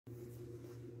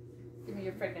Give me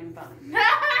your freaking phone. No!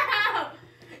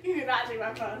 You cannot take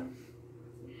my phone.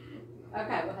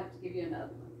 Okay, we'll have to give you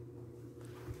another one.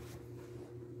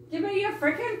 Give me your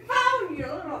freaking phone, you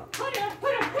little put it.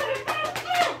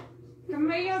 Give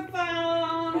me your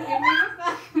phone. Give me your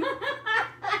phone.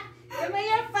 Give me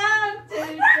your phone,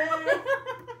 Tuesday.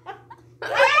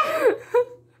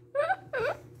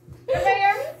 Give me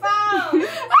your phone.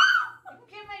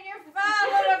 Give me your phone,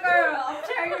 little girl.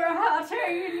 I'll tear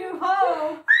your new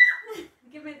hole.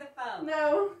 Give me the phone.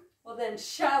 No. Well, then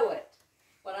show it.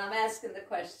 When I'm asking the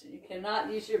question, you cannot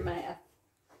use your math.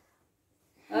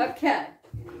 Okay.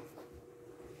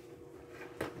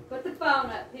 Put the phone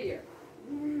up here.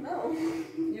 No.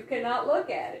 You cannot look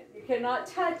at it. You cannot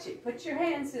touch it. Put your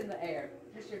hands in the air.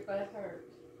 Does your butt hurt?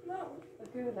 No. Oh,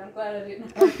 good. I'm glad I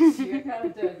didn't hurt you. You're kind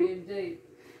of dug in deep.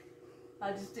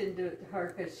 I just didn't do it to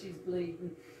her because she's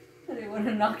bleeding. I didn't want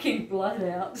to knock any blood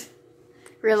out.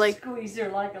 Really? Squeeze her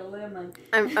like a lemon.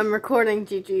 I'm recording,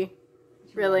 Gigi.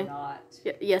 Really? You're not.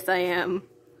 Yes, I am.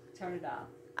 Turn it off.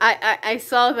 I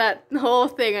saw that whole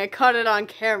thing. I caught it on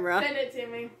camera. Send it to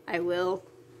me. I will.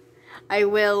 I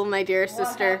will, my dear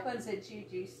sister. What happens at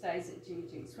Gigi stays at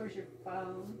Gigi's. Where's your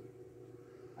phone?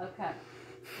 Okay.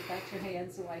 You got your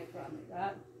hands away from it,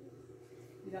 right?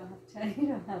 You don't have to. You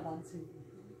don't have on to.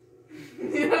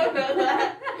 You don't know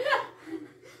that.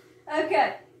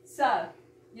 Okay, so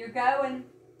you're going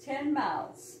 10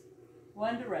 miles,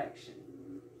 one direction.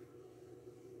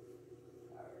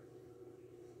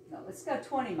 No, let's go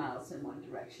 20 miles in one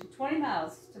direction. 20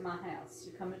 miles to my house.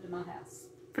 You're coming to my house.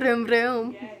 Vroom,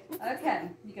 vroom. Yay. Okay,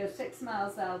 you go 6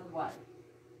 miles out of the way.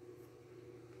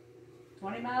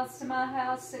 20 miles to my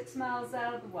house, 6 miles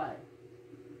out of the way.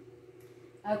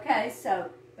 Okay, so,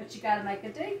 but you got to make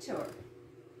a detour.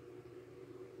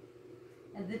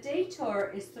 And the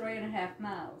detour is 3.5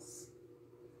 miles.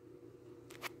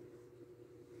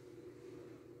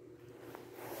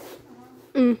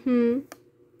 Mm-hmm.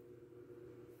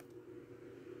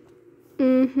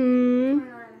 29.5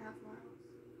 miles.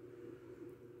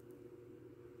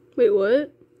 Wait,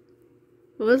 what?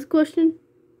 What was the question?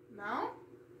 No?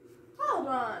 Hold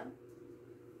on.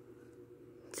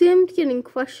 See, I'm getting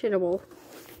questionable.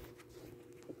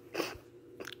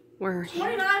 Where are you?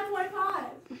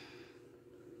 29.5.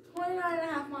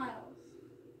 29.5 miles.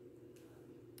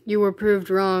 You were proved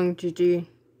wrong, Gigi.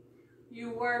 You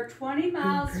were 20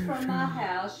 miles from my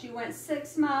house. You went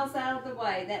 6 miles out of the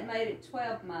way. That made it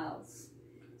 12 miles.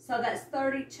 So that's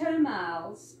 32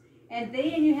 miles. And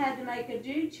then you had to make a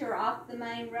detour off the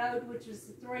main road, which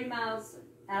was 3 miles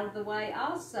out of the way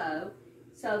also.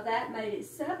 So that made it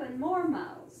 7 more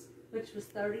miles, which was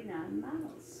 39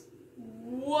 miles.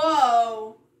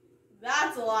 Whoa.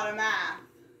 That's a lot of math.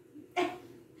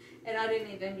 And I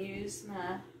didn't even use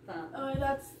my phone. Oh,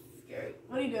 that's scary.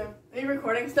 What are you doing? Are you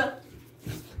recording still?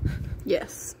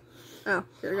 Yes. Oh,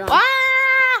 you're gone.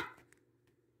 Ah!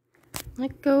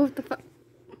 Let go of the phone.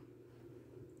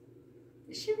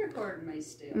 Is she recording me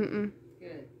still? Mm-mm.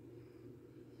 Good.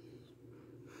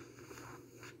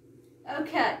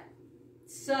 Okay.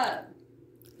 So.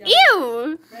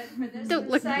 Ew! Ready for this Don't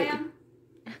one, look at me. Sam?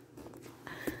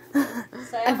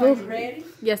 Sam, are you ready?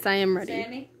 Yes, I am ready.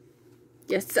 Sammy?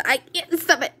 Yes, stop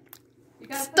it. You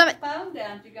gotta Stop put it. the phone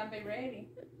down if you're gonna be ready.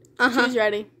 Uh-huh. She's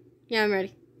ready. Yeah, I'm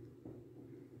ready.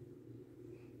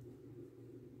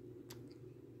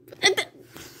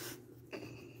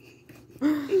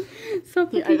 So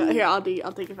Here, I'll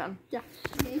take your phone. Yeah.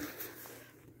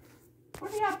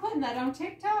 What are y'all putting that on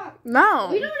TikTok? No.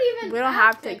 We don't even We don't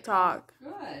have TikTok.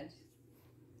 Good.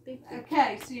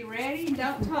 Okay, so you ready?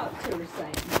 Don't talk to her,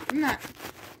 Sam. No.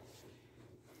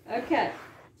 Okay.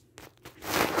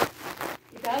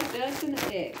 You got a dozen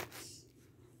eggs.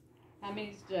 How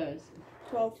many's a dozen?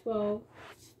 12.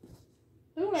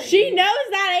 Who are She you? knows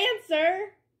that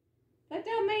answer. That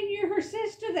don't mean you're her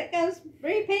sister that goes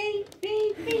repeat,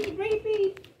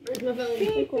 repeat. Where's my phone?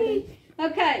 Beep, beep.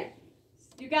 Okay,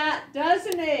 you got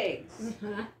dozen eggs.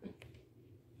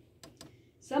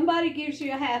 Somebody gives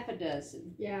you a half a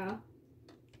dozen, Yeah.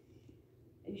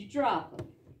 and you drop them,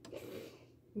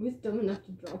 Who's dumb enough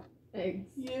to drop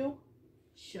eggs? You.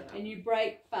 Shut up. and you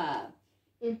break 5.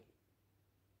 Mm.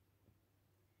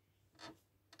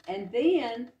 And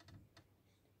then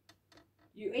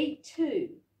you eat 2.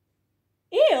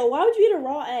 Ew, why would you eat a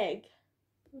raw egg?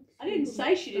 I didn't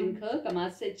say she didn't cook them. I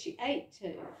said she ate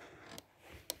 2.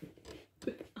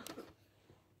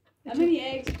 How many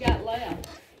eggs you got left?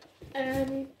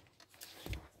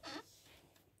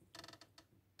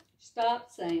 Stop,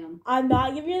 Sam. I'm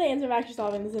not giving you the answer. I'm actually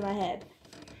solving this in my head.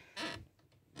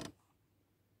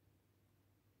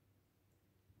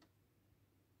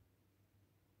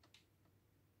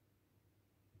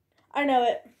 I know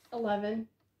it. 11.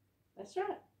 That's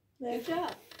right. There. Good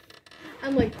job.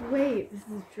 I'm like, wait, this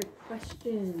is a trick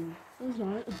question. That's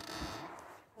not.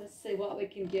 Let's see what we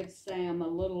can give Sam, a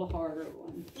little harder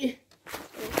one.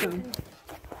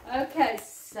 Okay,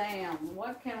 Sam,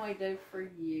 what can we do for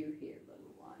you here,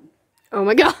 little one? Oh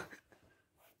my god.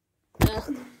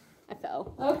 I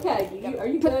fell. Okay, are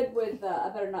you good with, I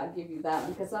better not give you that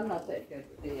one because I'm not that good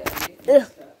with the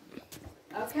stuff.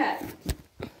 Okay.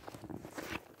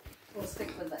 We'll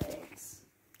stick with the eggs.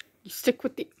 You stick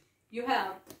with the... You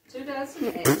have 2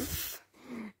 dozen eggs.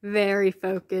 Very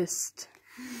focused.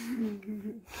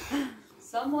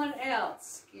 Someone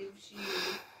else gives you...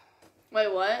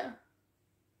 Wait, what?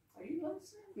 Are you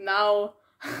listening? No,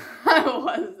 I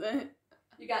wasn't.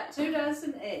 You got 2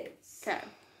 dozen eggs. Okay.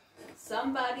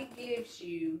 Somebody gives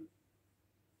you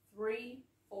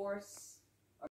 3/4